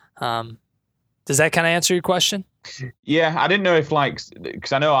battle. Does that kind of answer your question? Yeah, I didn't know if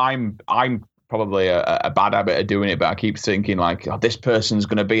because I know I'm probably a bad habit of doing it, but I keep thinking this person's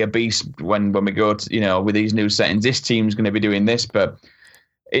going to be a beast when we go to, with these new settings, this team's going to be doing this. But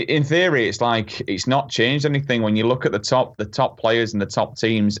in theory, it's not changed anything. When you look at the top players and the top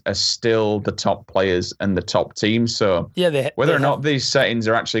teams are still the top players and the top teams. So yeah, whether or not these settings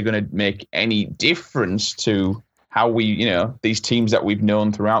are actually going to make any difference to how we, these teams that we've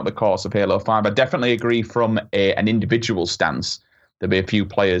known throughout the course of Halo 5, I definitely agree from an individual stance. There'll be a few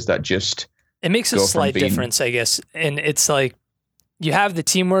players that just... It makes a slight difference, I guess. And it's like you have the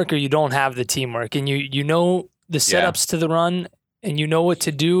teamwork or you don't have the teamwork. And you know the setups to the run, and you know what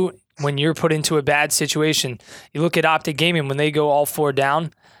to do when you're put into a bad situation. You look at Optic Gaming, when they go all 4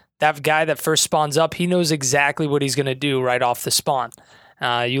 down, that guy that first spawns up, he knows exactly what he's going to do right off the spawn.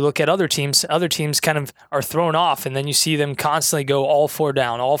 You look at other teams kind of are thrown off, and then you see them constantly go all 4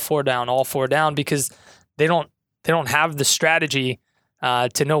 down, all 4 down, all 4 down, because they don't have the strategy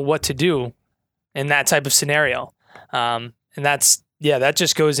to know what to do in that type of scenario. And that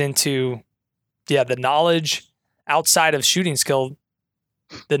just goes into the knowledge outside of shooting skill,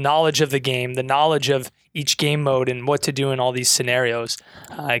 the knowledge of the game, the knowledge of each game mode and what to do in all these scenarios.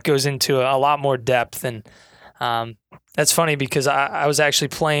 It goes into a lot more depth. And that's funny because I was actually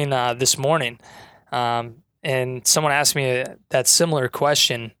playing this morning, and someone asked me that similar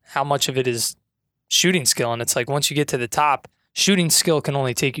question, how much of it is shooting skill? And it's like, once you get to the top, shooting skill can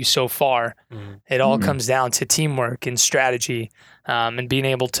only take you so far. Mm-hmm. It all comes down to teamwork and strategy, and being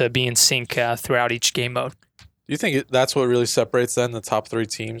able to be in sync throughout each game mode. Do you think that's what really separates then the top 3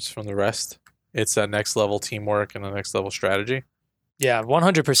 teams from the rest? It's that next level teamwork and the next level strategy? Yeah,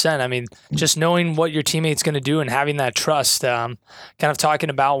 100%. I mean, just knowing what your teammate's going to do and having that trust, kind of talking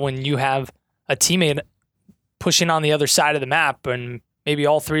about when you have a teammate pushing on the other side of the map and maybe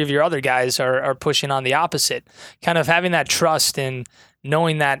all 3 of your other guys are pushing on the opposite, kind of having that trust and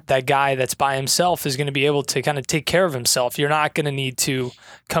knowing that that guy that's by himself is going to be able to kind of take care of himself. You're not going to need to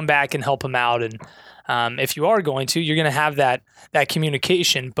come back and help him out. And if you are going to, you're going to have that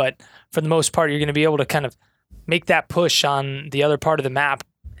communication. But for the most part, you're going to be able to kind of make that push on the other part of the map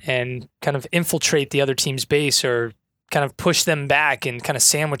and kind of infiltrate the other team's base or kind of push them back and kind of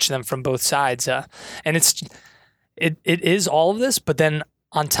sandwich them from both sides. And it is all of this, but then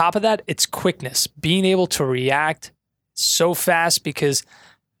on top of that, it's quickness, being able to react so fast, because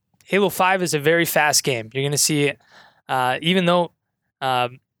Halo 5 is a very fast game. You're going to see, even though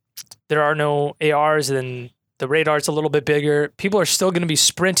there are no ARs and the radar's a little bit bigger, people are still going to be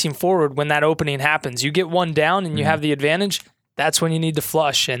sprinting forward when that opening happens. You get one down and you have the advantage, that's when you need to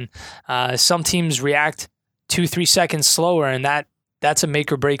flush. And some teams react 2-3 seconds slower, and that's a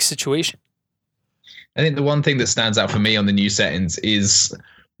make or break situation. I think the one thing that stands out for me on the new settings is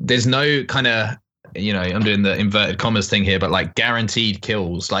there's no kind of, I'm doing the inverted commas thing here, but like guaranteed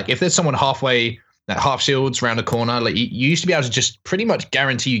kills. Like if there's someone halfway, that half shields around a corner, like you used to be able to just pretty much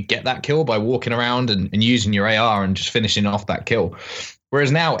guarantee you get that kill by walking around and using your AR and just finishing off that kill.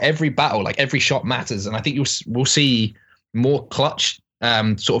 Whereas now every battle, like every shot matters. And I think we'll see more clutch,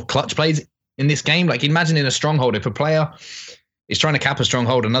 sort of clutch plays in this game. Like imagine in a stronghold, if a player is trying to cap a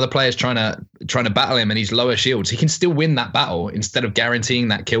stronghold, another player is trying to battle him and he's lower shields, he can still win that battle instead of guaranteeing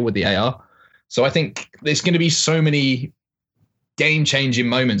that kill with the AR. So I think there's going to be so many game-changing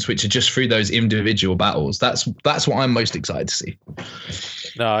moments which are just through those individual battles. That's what I'm most excited to see.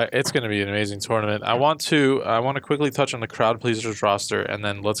 No, it's going to be an amazing tournament. I want to quickly touch on the crowd pleasers roster, and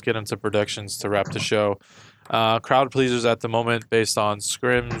then let's get into predictions to wrap the show. Crowd pleasers at the moment, based on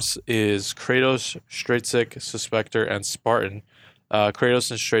scrims, is Kratos, Straightsick, Suspector, and Spartan.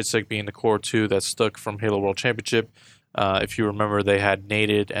 Kratos and Straightsick being the core two that stuck from Halo World Championship. If you remember, they had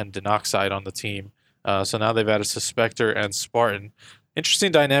Naded and Denoxide on the team. So now they've added Suspector and Spartan.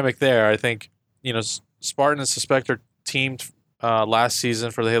 Interesting dynamic there. I think, Spartan and Suspector teamed last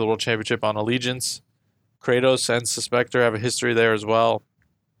season for the Halo World Championship on Allegiance. Kratos and Suspector have a history there as well.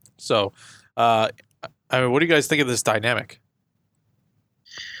 So, what do you guys think of this dynamic?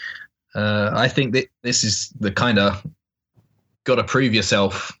 I think that this is the kind of got to prove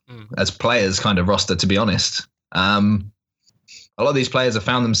yourself as players kind of roster, to be honest. A lot of these players have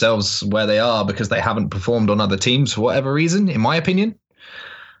found themselves where they are because they haven't performed on other teams for whatever reason, in my opinion.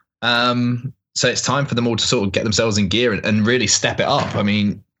 So it's time for them all to sort of get themselves in gear and really step it up. I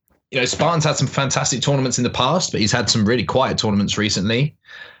mean, Spartan's had some fantastic tournaments in the past, but he's had some really quiet tournaments recently.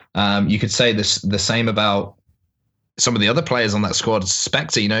 You could say the same about some of the other players on that squad.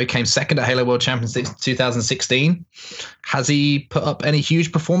 Spectre, came second at Halo World Championships 2016. Has he put up any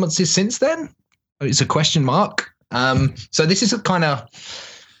huge performances since then? It's a question mark. So this is a kind of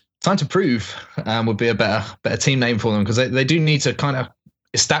time to prove would be a better team name for them, because they do need to kind of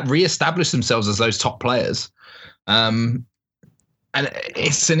re-establish themselves as those top players. And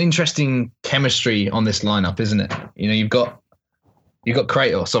it's an interesting chemistry on this lineup, isn't it? You've got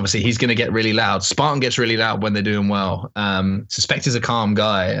Kratos. Obviously, he's going to get really loud. Spartan gets really loud when they're doing well. Suspector's a calm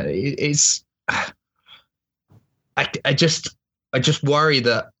guy. I just worry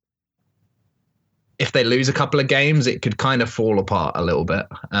that if they lose a couple of games, it could kind of fall apart a little bit.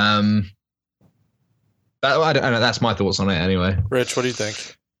 I don't know. That's my thoughts on it anyway. Rich, what do you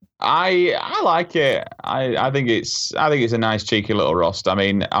think? I like it. I think it's a nice cheeky little roster. I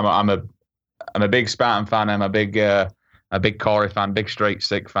mean, I'm a big Spartan fan. I'm a big Corey fan, big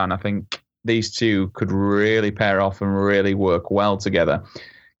Straightsick fan. I think these two could really pair off and really work well together.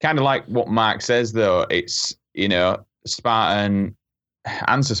 Kind of like what Mark says, though. It's Spartan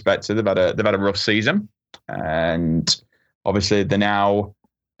and Suspector, they've had a rough season, and obviously they're now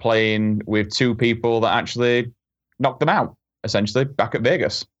playing with two people that actually knocked them out, essentially back at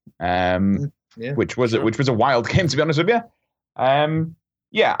Vegas, which was a wild game, to be honest with you.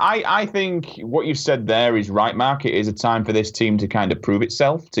 I think what you said there is right, Mark. It is a time for this team to kind of prove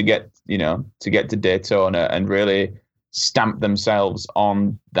itself, to get to Daytona and really stamp themselves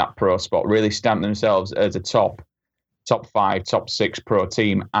on that pro spot, really stamp themselves as a top 5, top 6 pro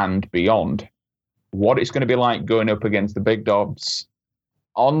team and beyond. What it's going to be like going up against the big dogs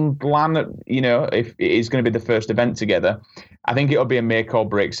on LAN, if it is going to be the first event together, I think it'll be a make or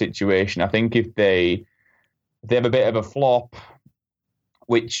break situation. I think if they have a bit of a flop,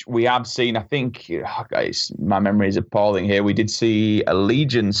 which we have seen, I think, guys, my memory is appalling here. We did see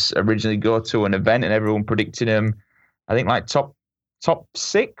Allegiance originally go to an event and everyone predicted him, I think, like top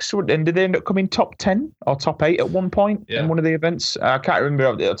 6, and did they end up coming top 10 or top 8 at one point in one of the events? I can't remember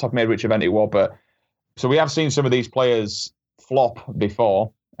off the top of my head which event it was, but so we have seen some of these players flop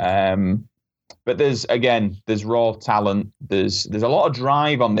before. But there's raw talent. There's a lot of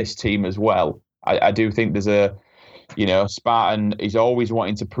drive on this team as well. I do think there's Spartan is always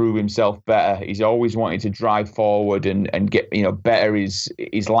wanting to prove himself better. He's always wanting to drive forward and get better his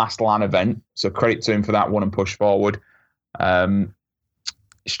last LAN event. So credit to him for that one and push forward.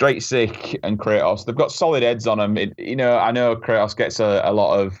 Straightsick and Kratos, they've got solid heads on them. I know Kratos gets a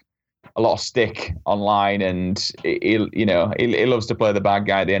lot of a lot of stick online, and he loves to play the bad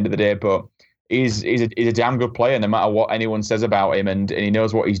guy at the end of the day, but he's a damn good player no matter what anyone says about him, and he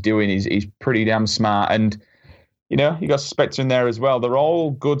knows what he's doing. He's pretty damn smart, and you got Spectre in there as well. They're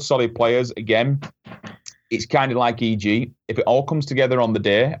all good, solid players. Again, it's kind of like EG. If it all comes together on the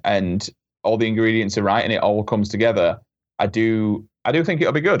day and all the ingredients are right and it all comes together, I do think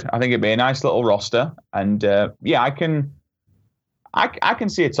it'll be good. I think it'll be a nice little roster, and I can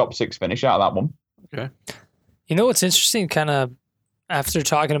see a top 6 finish out of that one. Okay. You know what's interesting? Kind of after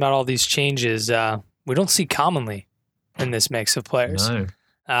talking about all these changes, we don't see Commonly in this mix of players. No.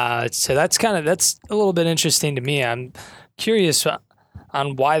 So that's a little bit interesting to me. I'm curious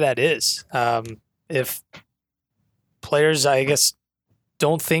on why that is. If players, I guess,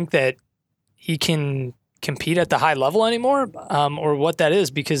 don't think that he can compete at the high level anymore, or what that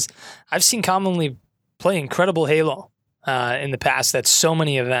is, because I've seen Commonly play incredible Halo in the past at so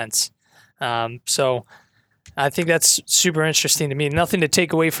many events. So I think that's super interesting to me. Nothing to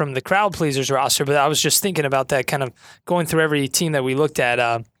take away from the Crowd Pleasers roster, but I was just thinking about that, kind of going through every team that we looked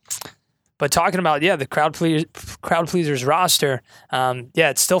at. But talking about, the Crowd Pleasers roster,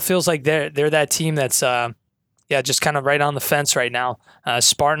 it still feels like they're that team that's just kind of right on the fence right now.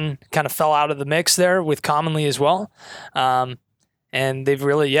 Spartan kind of fell out of the mix there with Commonly as well. And they've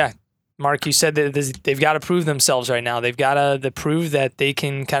really, Mark, you said that they've got to prove themselves right now. They've got to prove that they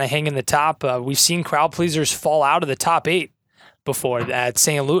can kind of hang in the top. We've seen Crowd Pleasers fall out of the top 8 before at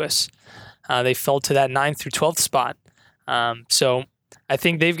St. Louis. They fell to that 9th through 12th spot. So I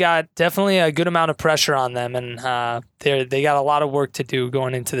think they've got definitely a good amount of pressure on them, and they got a lot of work to do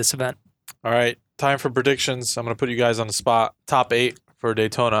going into this event. All right, time for predictions. I'm going to put you guys on the spot. Top 8 for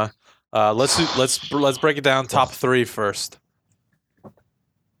Daytona. Let's break it down. Top 3 first.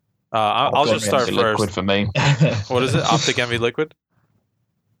 I'll just start first. Liquid for me. What is it? Optic Envy Liquid?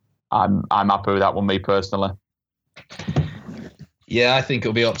 I'm happy with that one, me personally. Yeah, I think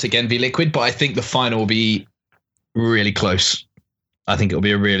it'll be Optic Envy Liquid, but I think the final will be really close. I think it'll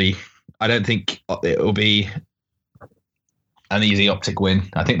be I don't think it'll be an easy Optic win.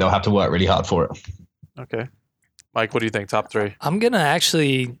 I think they'll have to work really hard for it. Okay. Mike, what do you think? Top 3? I'm going to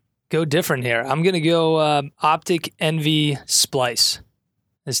actually go different here. I'm going to go Optic Envy Splice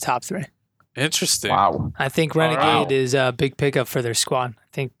is top 3. Interesting. Wow. I think Renegade is a big pickup for their squad. I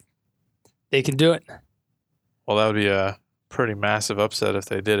think they can do it. Well, that would be a pretty massive upset if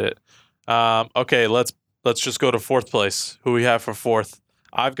they did it. Okay, let's just go to 4th place. Who we have for 4th?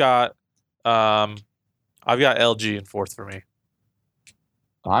 I've got LG in 4th for me.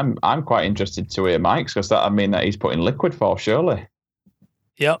 I'm quite interested to hear Mike's, because that that he's putting Liquid for, surely.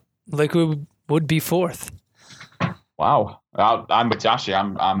 Yep, Liquid would be 4th. Wow. I'm with Tashi.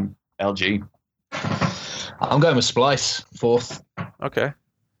 I'm LG. I'm going with Splice 4th. Okay.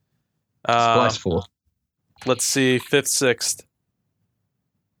 Splice 4th. Let's see, 5th, 6th.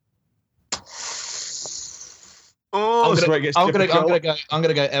 Oh, I'm gonna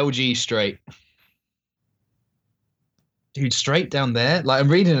go LG straight. Dude, straight down there. Like, I'm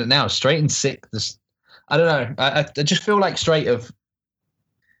reading it now. Straight in 6th. I don't know. I just feel like straight have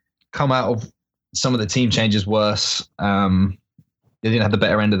come out of some of the team changes worse. They didn't have the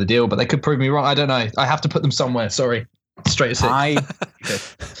better end of the deal, but they could prove me wrong. I don't know. I have to put them somewhere. Sorry. Straight to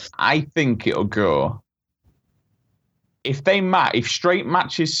 6th. I think it'll go. If straight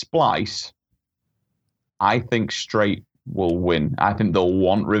matches Splice, I think straight will win. I think they'll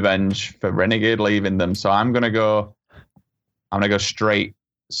want revenge for Renegade leaving them. So I'm gonna go straight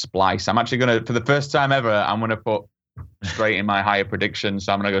Splice. I'm actually gonna, for the first time ever, I'm gonna put straight in my higher prediction.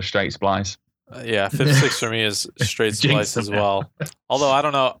 So I'm gonna go straight Splice. 5th, 6th for me is straight Splice as well. Although I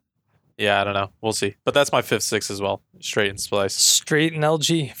don't know. Yeah, I don't know. We'll see. But that's my 5th, 6th as well. Straight and Splice. Straight and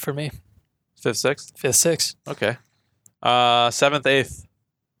LG for me. 5th, 6th? 5th, 6th. Okay. 7th, 8th.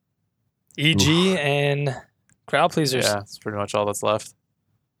 EG and Crowd Pleasers. Yeah, that's pretty much all that's left.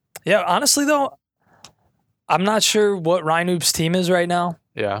 Yeah, honestly though, I'm not sure what Rynoob's team is right now.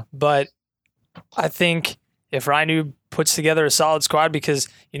 Yeah. But I think if Rynoob puts together a solid squad, because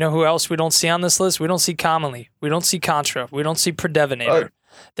you know who else we don't see on this list? We don't see Commonly. We don't see Contra. We don't see Predevinator.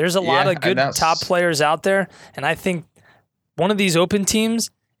 There's a lot of good top players out there, and I think one of these open teams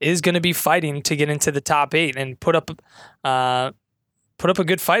is going to be fighting to get into the top 8 and put up a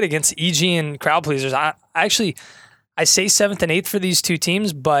good fight against EG and Crowd Pleasers. I say 7th and 8th for these two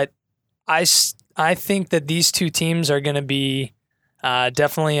teams, but I think that these two teams are going to be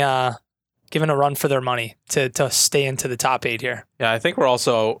definitely given a run for their money to stay into the top 8 here. Yeah, I think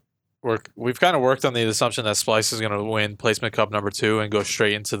we've kind of worked on the assumption that Splice is going to win Placement Cup number 2 and go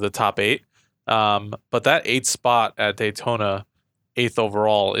straight into the top 8. But that 8th spot at Daytona 8th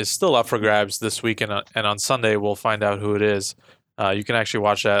overall is still up for grabs this week, and on Sunday we'll find out who it is. You can actually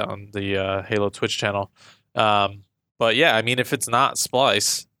watch that on the Halo Twitch channel. But yeah, I mean, if it's not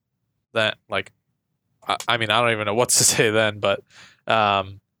Splyce, that I mean, I don't even know what to say then. But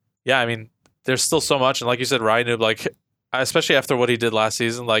yeah, I mean, there's still so much, and like you said, Ryan, especially after what he did last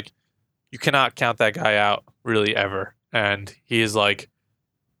season, you cannot count that guy out really ever, and he is that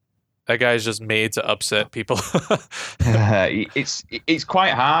guy is just made to upset people. It's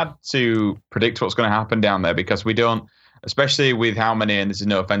quite hard to predict what's going to happen down there because we don't. Especially with how many, and this is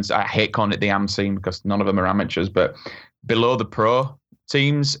no offense, I hate calling it the AM scene because none of them are amateurs, but below the pro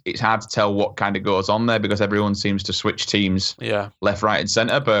teams, it's hard to tell what kind of goes on there because everyone seems to switch teams left, right, and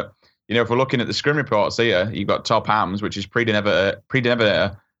centre. But, if we're looking at the scrim reports here, you've got Top Hams, which is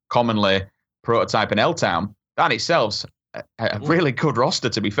Predenator, commonly Prototype, and L-Town. That itself's a really good roster,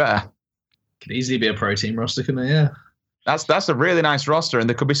 to be fair. Could easily be a pro team roster, couldn't it? Yeah. That's a really nice roster, and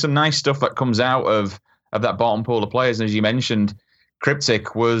there could be some nice stuff that comes out of that bottom pool of players. And as you mentioned,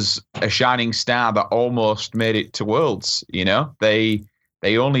 Cryptic was a shining star that almost made it to Worlds. They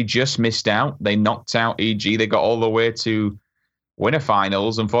only just missed out. They knocked out EG. They got all the way to winner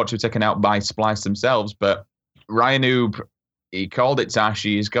finals, unfortunately taken out by Splyce themselves. But Ryan Noob, he called it, Tash.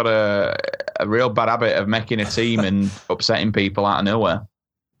 He's got a real bad habit of making a team and upsetting people out of nowhere.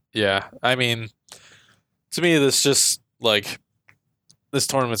 Yeah, I mean, to me, this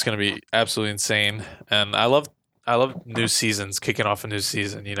tournament's going to be absolutely insane, and I love new seasons, kicking off a new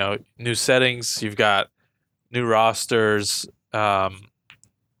season. New settings. You've got new rosters.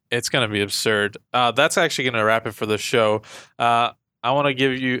 It's going to be absurd. That's actually going to wrap it for the show. I want to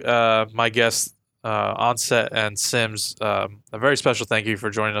give you my guests, Onset and Sims, a very special thank you for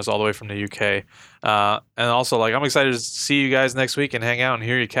joining us all the way from the UK. And also, I'm excited to see you guys next week and hang out and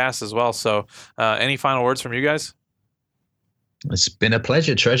hear you cast as well. So, any final words from you guys? It's been a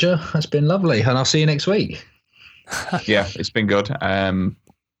pleasure, Treasure. It's been lovely, and I'll see you next week. Yeah, it's been good.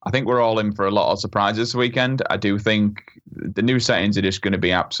 I think we're all in for a lot of surprises this weekend. I do think the new settings are just going to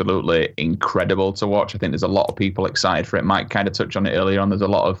be absolutely incredible to watch. I think there's a lot of people excited for it. Mike kind of touched on it earlier on.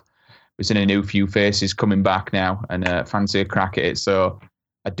 We've seen a new few faces coming back now and fancy a crack at it. So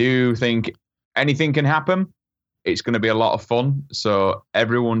I do think anything can happen. It's going to be a lot of fun. So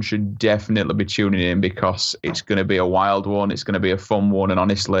everyone should definitely be tuning in because it's going to be a wild one. It's going to be a fun one. And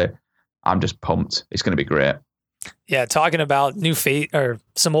honestly, I'm just pumped. It's going to be great. Yeah, talking about new face or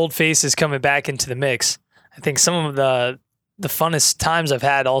some old faces coming back into the mix. I think some of the funnest times I've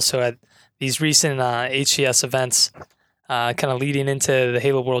had also at these recent HCS events, kind of leading into the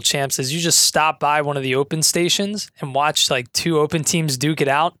Halo World Champs, is you just stop by one of the open stations and watch two open teams duke it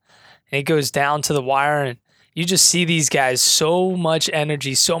out, and it goes down to the wire, and you just see these guys, so much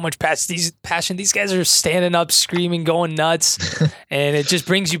energy, so much passion. These guys are standing up, screaming, going nuts. And it just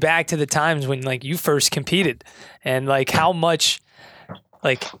brings you back to the times when you first competed and how much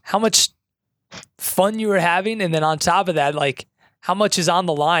fun you were having. And then on top of that, how much is on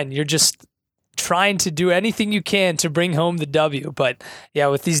the line. You're just trying to do anything you can to bring home the W. But yeah,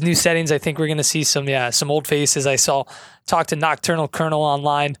 with these new settings, I think we're going to see some old faces. I talked to Nocturnal Colonel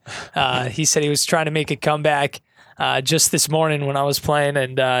online. He said he was trying to make a comeback just this morning when I was playing.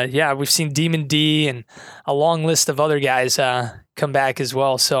 And we've seen Demon D and a long list of other guys come back as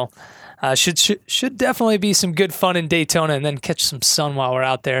well. So should definitely be some good fun in Daytona, and then catch some sun while we're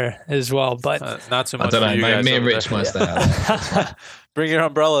out there as well. But not too much. I don't know. Me and Rich must have. Bring your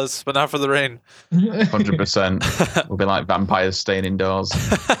umbrellas, but not for the rain. 100%. We'll be like vampires staying indoors.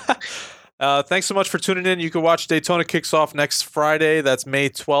 Thanks so much for tuning in. You can watch Daytona kicks off next Friday. That's May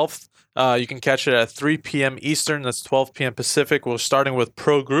 12th. You can catch it at 3 p.m. Eastern. That's 12 p.m. Pacific. We're starting with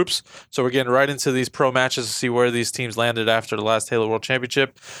pro groups. So we're getting right into these pro matches to see where these teams landed after the last Halo World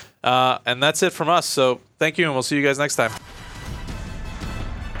Championship. And that's it from us. So thank you, and we'll see you guys next time.